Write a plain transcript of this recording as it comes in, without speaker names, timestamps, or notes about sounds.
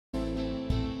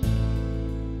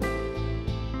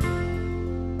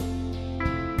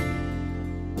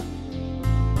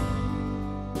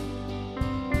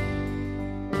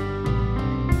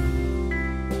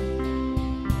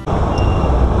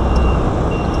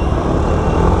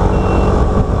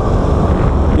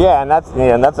Yeah, and that's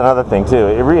another thing too.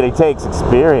 It really takes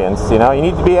experience. You know, you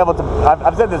need to be able to.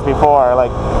 I've said this before. Like,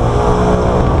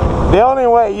 the only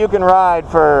way you can ride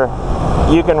for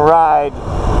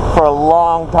a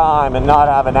long time and not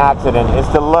have an accident is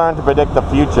to learn to predict the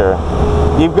future.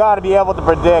 You've got to be able to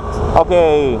predict,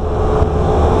 okay,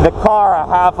 the car a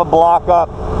half a block up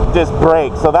just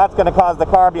brakes, so that's going to cause the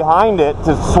car behind it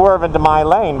to swerve into my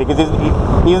lane, because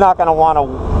he's not going to want to.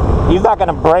 He's not going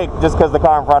to brake just because the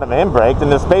car in front of him braked,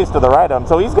 and there's space to the right of him,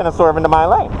 so he's going to swerve into my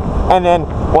lane. And then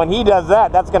when he does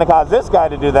that, that's going to cause this guy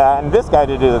to do that and this guy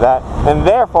to do that, and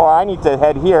therefore I need to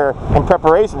head here in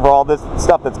preparation for all this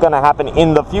stuff that's going to happen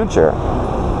in the future.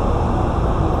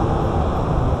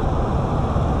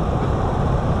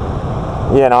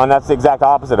 You know, and that's the exact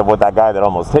opposite of what that guy that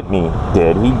almost hit me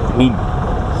did.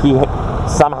 He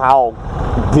somehow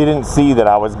didn't see that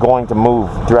I was going to move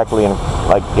directly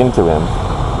into him.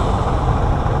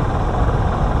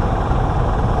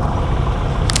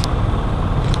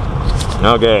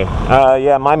 Okay,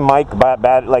 yeah, my mic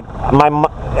bad. Like,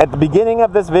 at the beginning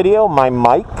of this video, my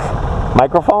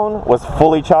microphone was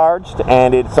fully charged,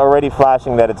 and it's already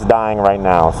flashing that it's dying right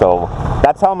now. So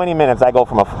that's how many minutes I go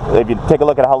from if you take a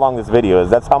look at how long this video is,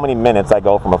 that's how many minutes I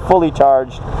go from a fully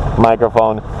charged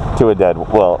microphone to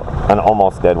an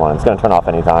almost dead one. It's going to turn off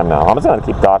any time now. I'm just going to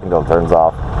keep talking until it turns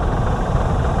off.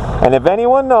 And if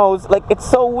anyone knows, like, it's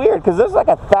so weird, because there's like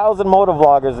 1,000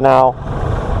 motovloggers now,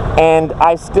 and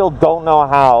I still don't know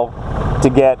how to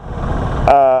get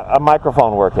a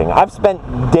microphone working. I've spent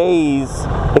days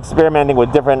experimenting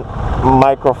with different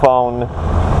microphones,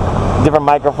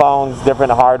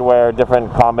 different hardware,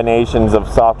 different combinations of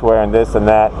software and this and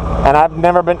that, and I've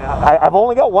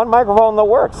only got one microphone that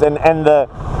works, and the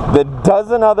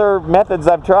dozen other methods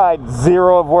I've tried,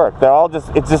 zero have worked. They're all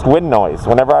it's just wind noise.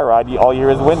 Whenever I ride, all you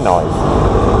hear is wind noise.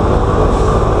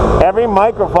 Every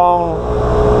microphone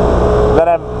that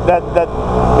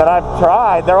I've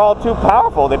tried, they're all too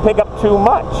powerful. They pick up too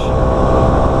much.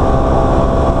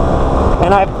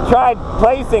 And I've tried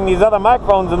placing these other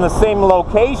microphones in the same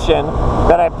location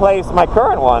that I placed my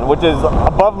current one, which is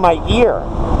above my ear.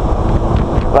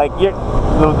 Like,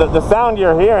 the sound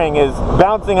you're hearing is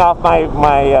bouncing off my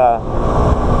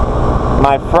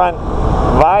front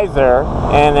visor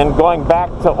and then going back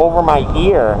to over my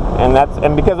ear,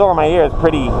 and because over my ear is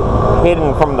pretty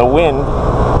hidden from the wind,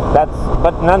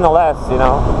 but nonetheless, you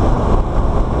know.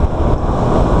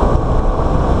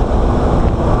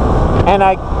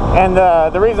 And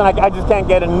the reason I just can't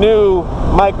get a new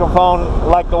microphone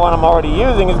like the one I'm already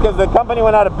using is because the company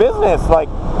went out of business like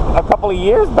a few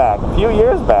years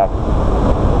back.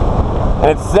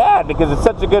 And it's sad because it's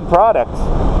such a good product.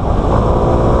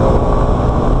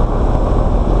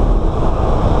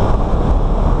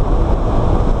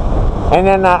 And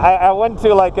then I went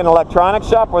to like an electronics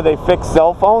shop where they fix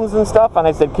cell phones and stuff, and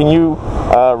I said, can you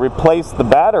replace the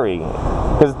battery?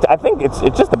 Because I think it's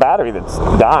just the battery that's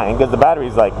dying, because the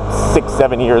battery's like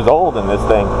 6-7 years old in this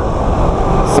thing.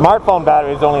 Smartphone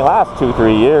batteries only last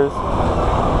 2-3 years.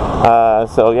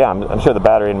 So yeah, I'm sure the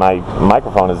battery in my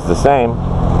microphone is the same.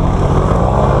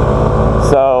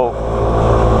 So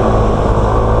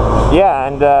yeah,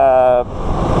 and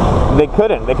they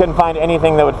couldn't find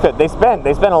anything that would fit. They spent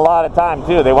a lot of time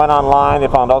too. They went online, they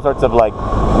found all sorts of like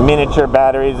miniature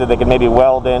batteries that they could maybe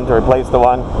weld in to replace the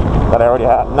one that I already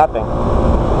had. Nothing.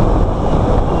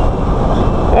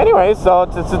 Anyway, so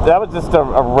that was just a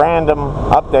random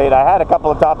update. I had a couple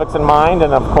of topics in mind,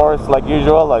 and of course, like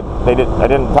usual, I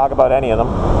didn't talk about any of them.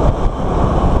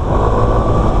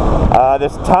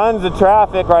 There's tons of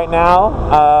traffic right now,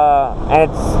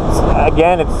 and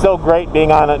it's so great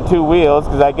being on 2 wheels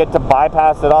because I get to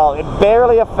bypass it all. It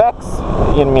barely affects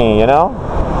me, you know.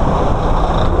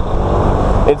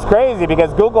 It's crazy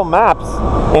because Google Maps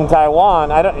in Taiwan,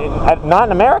 not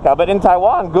in America, but in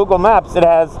Taiwan, Google Maps, it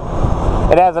has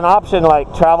an option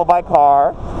like travel by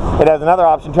car. It has another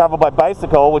option, travel by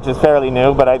bicycle, which is fairly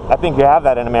new, but I think you have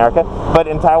that in America. But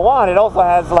in Taiwan, it also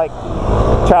has like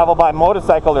travel by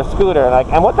motorcycle or scooter,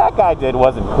 and what that guy did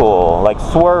wasn't cool, like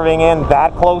swerving in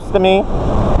that close to me.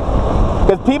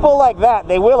 Because people like that,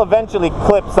 they will eventually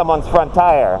clip someone's front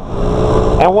tire,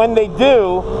 and when they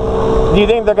do you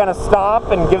think they're going to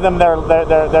stop and give them their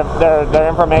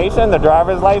information, their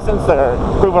driver's license, their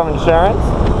proof of insurance?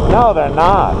 No, they're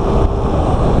not.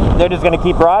 They're just going to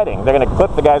keep riding. They're going to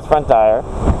clip the guy's front tire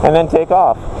and then take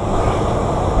off.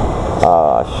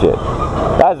 Oh shit,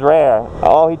 that's rare.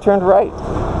 Oh, he turned right.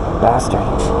 Bastard.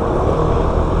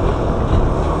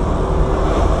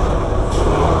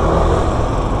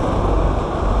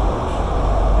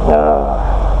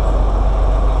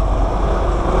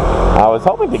 I was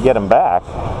hoping to get him back,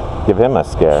 give him a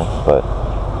scare, but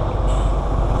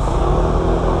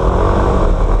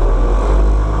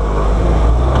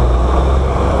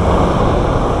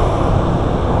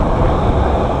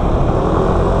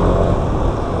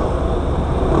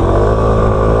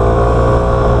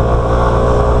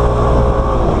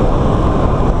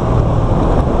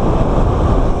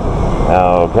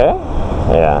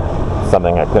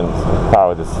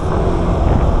just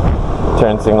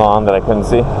turn signal on that I couldn't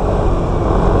see.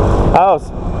 Oh,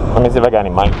 let me see if I got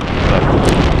any mic.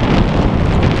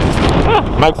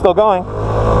 Mic's still going.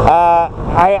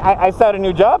 I started a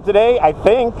new job today, I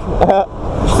think.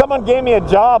 Someone gave me a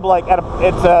job like at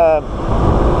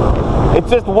it's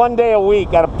just 1 day a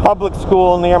week at a public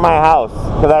school near my house.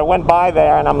 Because I went by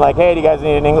there and I'm like, hey, do you guys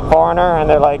need an English foreigner? And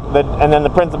they're like, and then the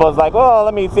principal's like, well,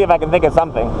 let me see if I can think of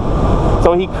something.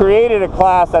 So he created a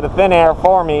class out of thin air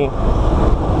for me,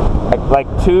 like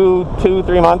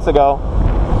 3 months ago.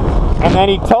 And then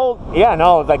he told, yeah,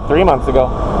 no, it was like 3 months ago.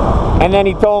 And then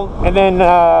he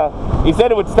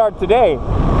said it would start today.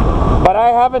 But I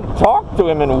haven't talked to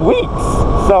him in weeks,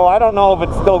 so I don't know if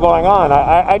it's still going on.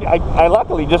 I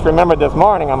luckily just remembered this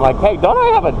morning. I'm like, hey, don't I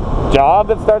have a job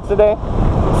that starts today?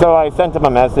 So I sent him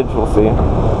a message. We'll see.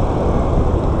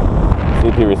 See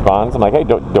if he responds. I'm like, hey,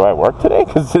 do I work today?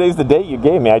 Because today's the date you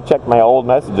gave me. I checked my old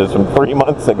messages from 3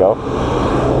 months ago.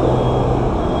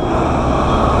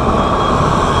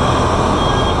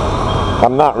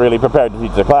 I'm not really prepared to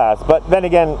teach the class, but then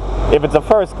again, if it's a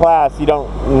first class, you don't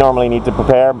normally need to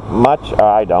prepare much.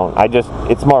 I don't.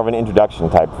 It's more of an introduction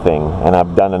type thing, and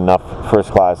I've done enough first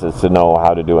classes to know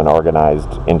how to do an organized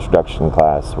introduction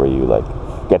class where you like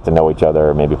get to know each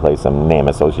other, maybe play some name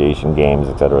association games,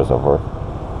 etc. so forth.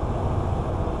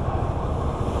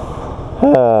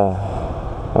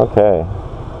 Okay.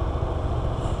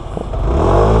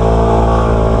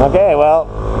 Okay, well,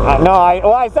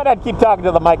 I said I'd keep talking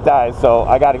till the mic dies, so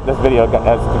this video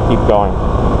has to keep going.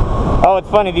 Oh, it's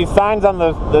funny, these signs on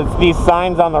the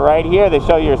right here, they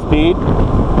show your speed.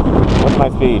 What's my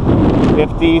speed?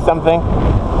 50 something?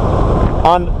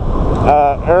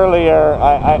 Earlier,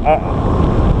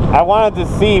 I wanted to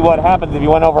see what happens if you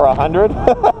went over 100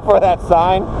 for that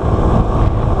sign.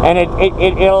 And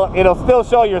it'll still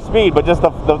show your speed, but just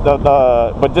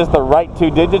the right 2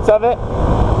 digits of it.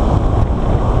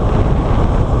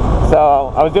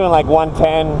 So I was doing like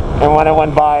 110, and when I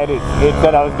went by it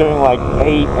said I was doing like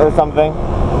 8 or something.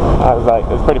 I was like, it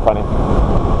was pretty funny.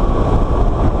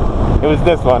 It was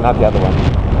this one, not the other one.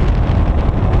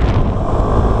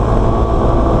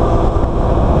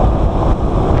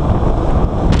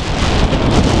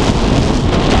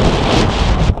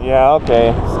 Yeah,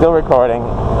 okay, still recording.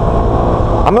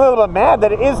 I'm a little bit mad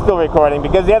that it is still recording,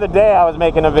 because the other day I was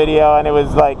making a video and it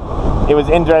was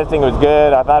interesting, it was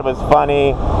good, I thought it was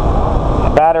funny.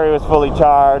 Battery was fully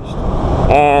charged,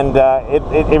 and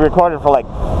it recorded for like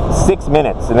 6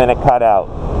 minutes, and then it cut out.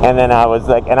 And then I was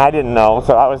like, and I didn't know,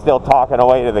 so I was still talking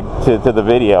away to the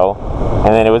video,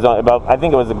 and then it was about, I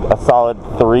think it was a solid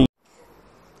 3.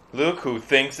 Look who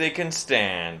thinks they can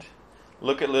stand.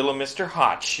 Look at little Mr.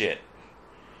 Hot Shit,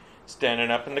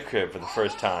 standing up in the crib for the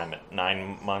first time at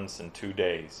 9 months and 2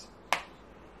 days.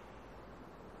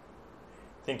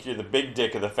 Think you're the big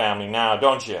dick of the family now,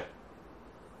 don't you?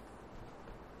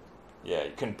 Yeah,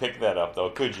 you couldn't pick that up, though,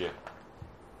 could you?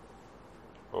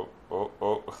 Oh.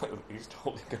 He's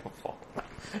totally gonna fall.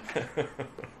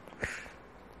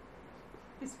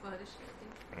 His butt is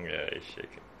shaking. Yeah, he's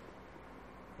shaking.